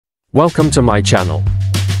Welcome to my channel.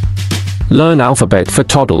 Learn alphabet for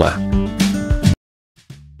toddler.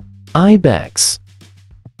 Ibex.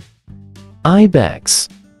 Ibex.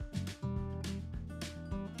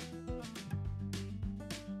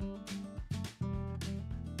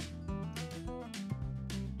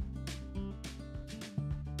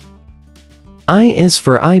 I is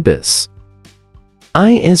for ibis.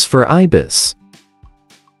 I is for ibis.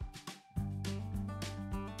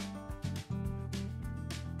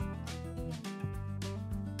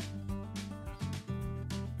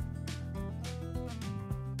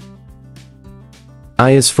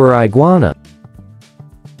 I is for iguana.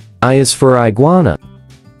 I is for iguana.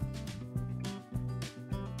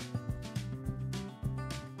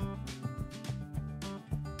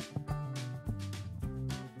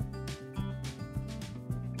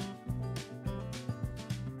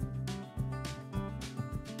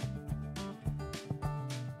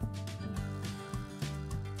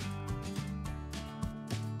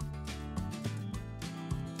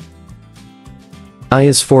 I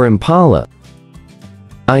is for impala.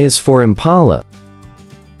 I is for impala.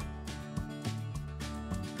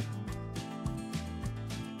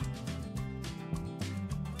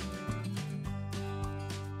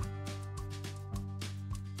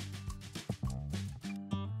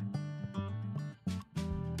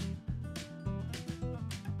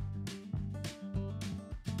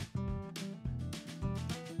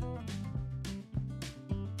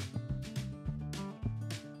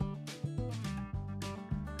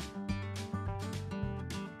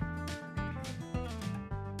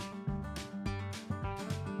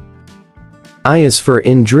 I is for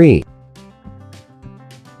indri.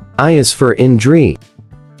 I is for indri.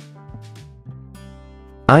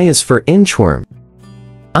 I is for inchworm.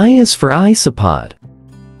 I is for isopod.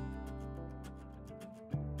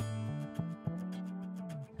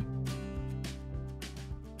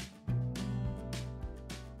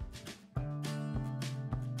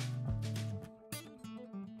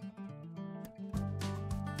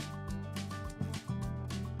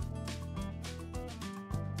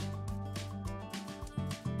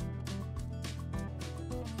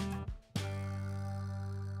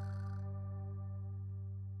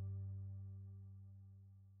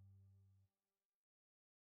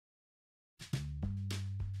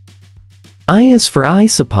 I is for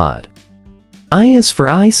isopod. I is for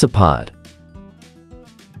isopod.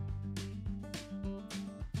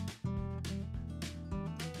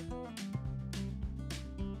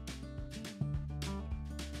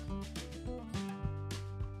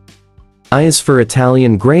 I is for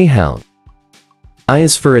Italian greyhound. I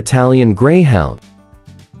is for Italian greyhound.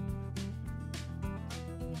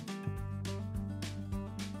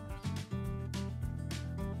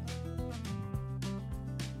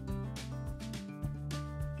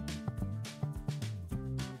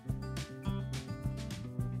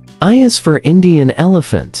 I is for Indian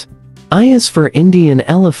elephant. I is for Indian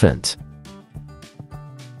elephant.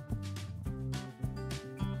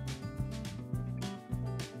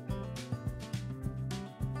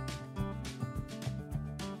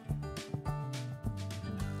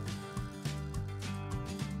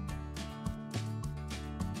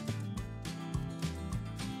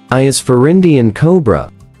 I is for Indian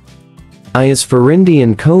cobra. I is for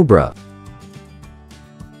Indian cobra.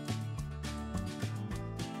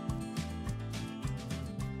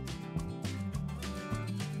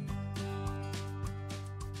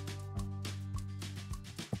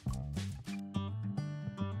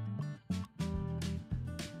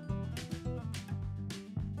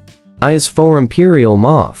 I is for imperial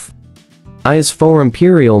moth. I is for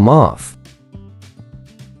imperial moth.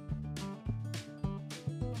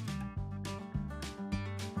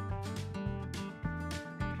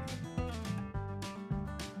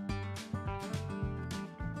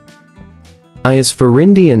 I is for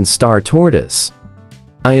Indian star tortoise.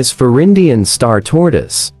 I is for Indian star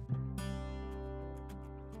tortoise.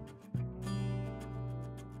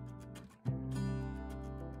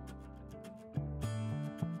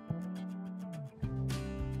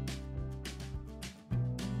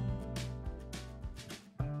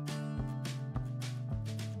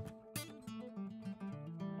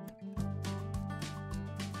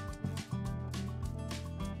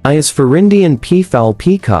 I is for Indian peafowl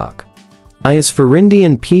peacock. I is for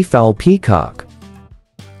Indian peafowl peacock.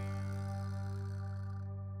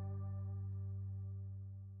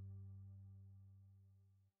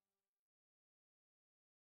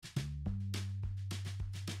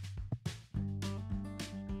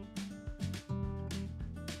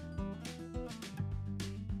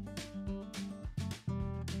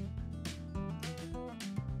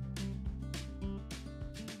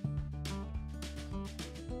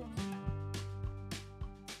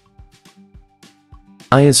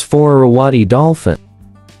 I is for Irrawaddy dolphin.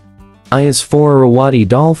 I is for Irrawaddy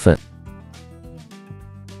dolphin.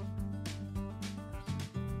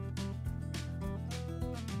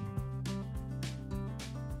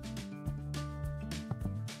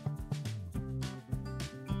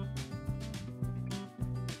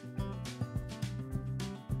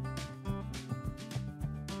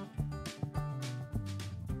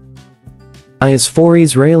 I is for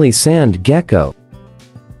Israeli sand gecko.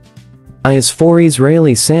 I is for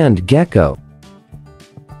Israeli sand gecko.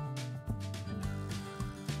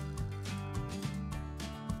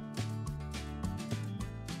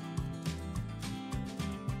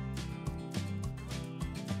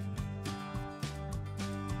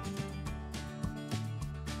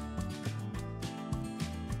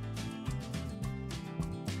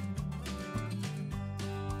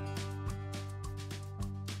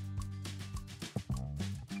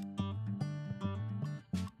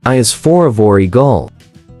 I is for Ivory gull.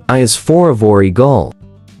 I is for Ivory gull.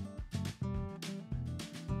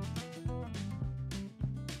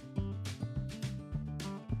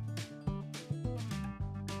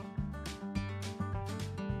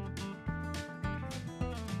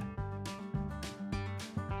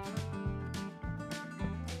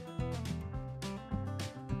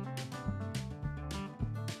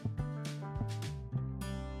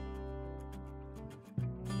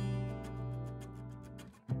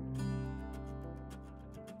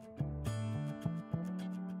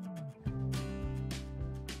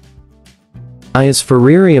 I is for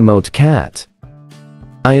remote cat.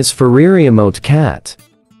 I is for remote cat.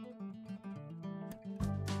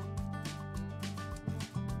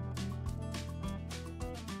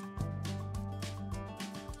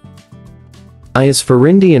 I is for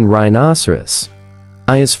Indian rhinoceros.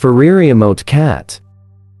 I is for remote cat.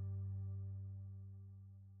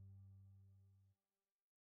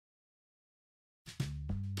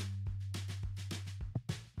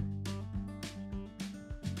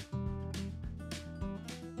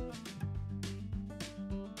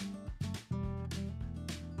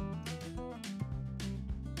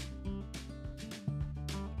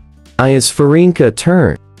 I is for Inca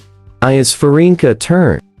tern. I is for Inca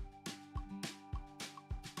tern.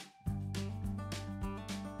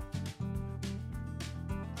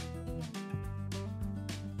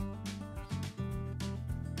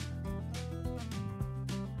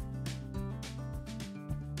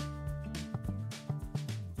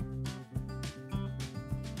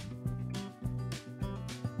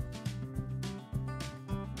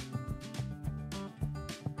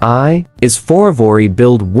 I is for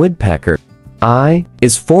Ivory-billed woodpecker. I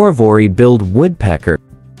is for Ivory-billed woodpecker.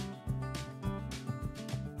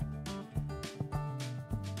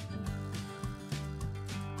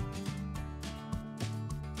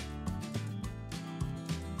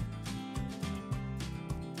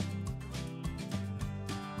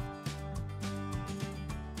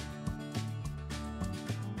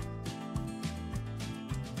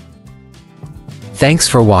 Thanks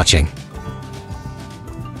for watching.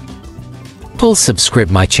 Please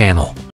subscribe my channel.